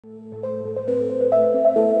Assalamualaikum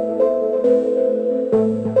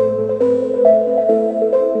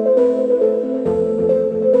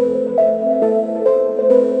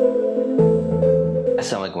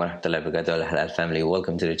warahmatullahi wabarakatuh, Halal family.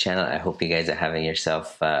 Welcome to the channel. I hope you guys are having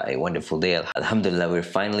yourself a wonderful day. Alhamdulillah, we're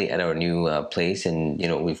finally at our new place, and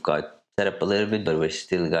we've got set up a little bit, but we've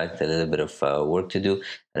still got a little bit of work to do.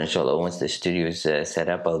 And inshallah, once the studio is set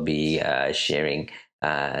up, I'll be sharing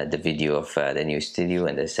the video of the new studio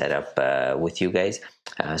and the setup with you guys.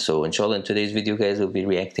 So inshallah, in today's video, guys, we'll be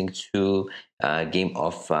reacting to a game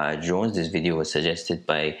of drones. This video was suggested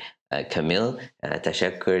by Camille.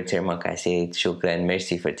 Tashakkur, terima kasih, shukran,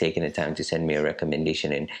 merci for taking the time to send me a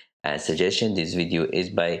recommendation and suggestion. This video is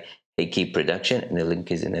by Heiki Production, and the link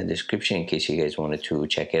is in the description in case you guys wanted to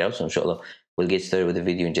check it out. So inshallah, we'll get started with the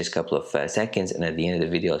video in just a couple of seconds, and at the end of the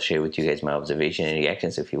video, I'll share with you guys my observation and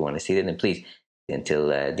reactions. If you want to see that, then please until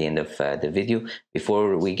the end of the video.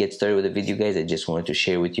 Before we get started with the video, guys, I just wanted to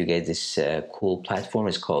share with you guys this cool platform.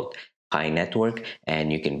 It's called Pi Network,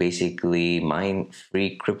 and you can basically mine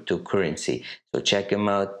free cryptocurrency. So check them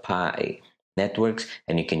out, Pi Networks,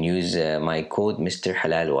 and you can use my code Mr.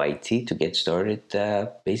 Halal YT to get started,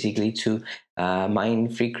 basically to mine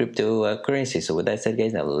free cryptocurrency. So with that said,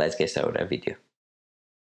 guys, now let's get started with our video.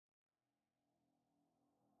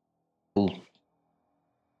 Cool.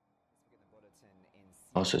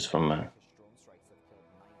 Also, it's from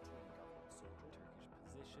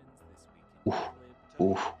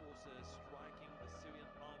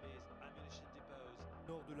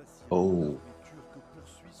Oh,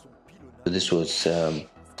 so this was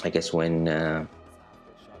I guess when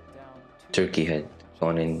Turkey had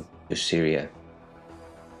gone into Syria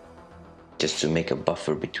just to make a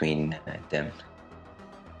buffer between them.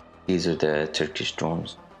 These are the Turkish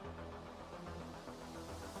drones.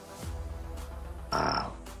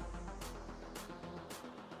 Wow.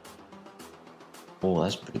 Oh,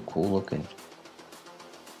 that's pretty cool looking.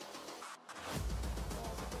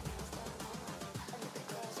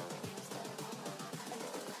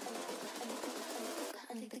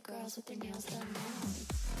 With their nails done now.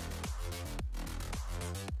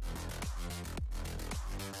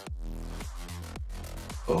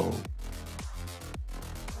 Oh.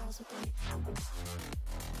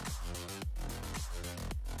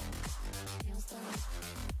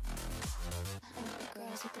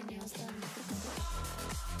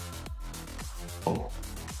 Oh.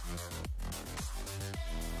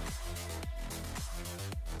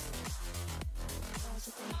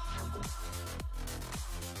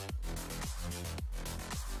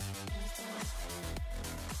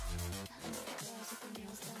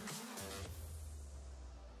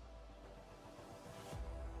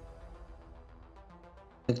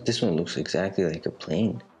 Look, this one looks exactly like a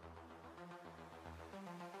plane.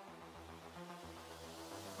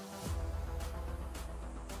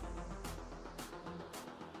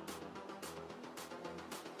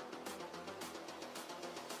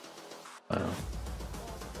 Wow.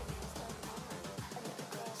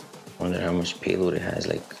 I wonder how much payload it has,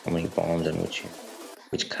 like how many bombs and which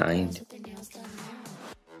kind.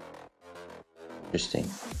 Interesting.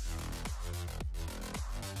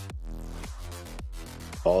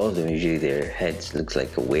 All of them, usually their heads looks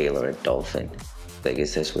like a whale or a dolphin. I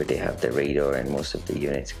guess that's where they have the radar and most of the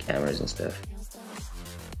units, cameras and stuff.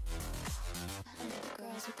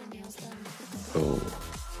 Oh.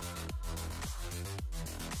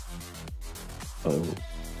 Oh.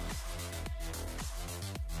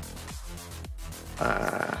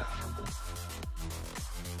 Ah.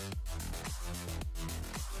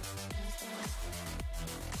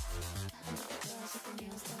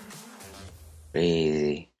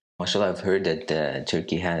 Crazy. Mashallah, I've heard that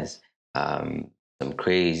Turkey has some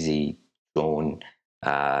crazy drone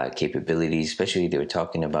capabilities. Especially, they were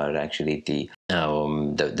talking about actually the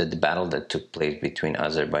battle that took place between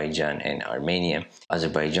Azerbaijan and Armenia.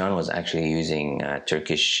 Azerbaijan was actually using a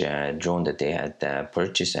Turkish drone that they had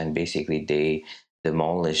purchased, and basically they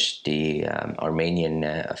demolished the Armenian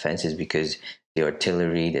offenses because the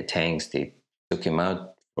artillery, the tanks, they took him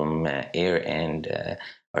out from air, and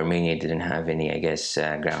Armenia didn't have any, I guess,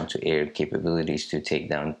 ground-to-air capabilities to take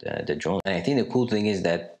down the drone. And I think the cool thing is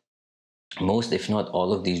that most, if not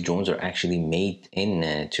all, of these drones are actually made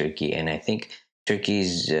in Turkey. And I think Turkey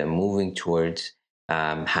is moving towards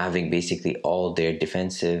having basically all their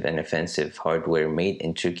defensive and offensive hardware made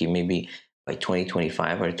in Turkey, maybe by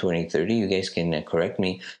 2025 or 2030. You guys can correct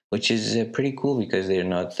me, which is pretty cool because they're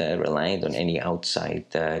not reliant on any outside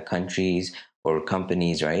countries or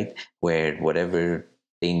companies, right? Where whatever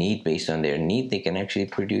they need based on their need, they can actually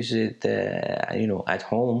produce it, at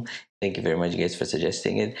home. Thank you very much, guys, for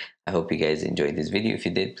suggesting it. I hope you guys enjoyed this video. If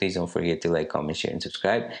you did, please don't forget to like, comment, share, and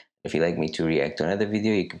subscribe. If you'd like me to react to another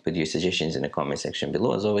video, you can put your suggestions in the comment section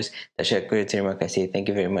below. As always, tashakkur tirmak. I say thank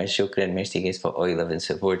you very much. Shukran. Merci, guys, for all your love and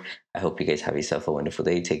support. I hope you guys have yourself a wonderful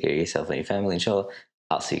day. Take care of yourself and your family, inshallah.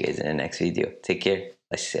 I'll see you guys in the next video. Take care.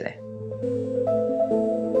 Assalam.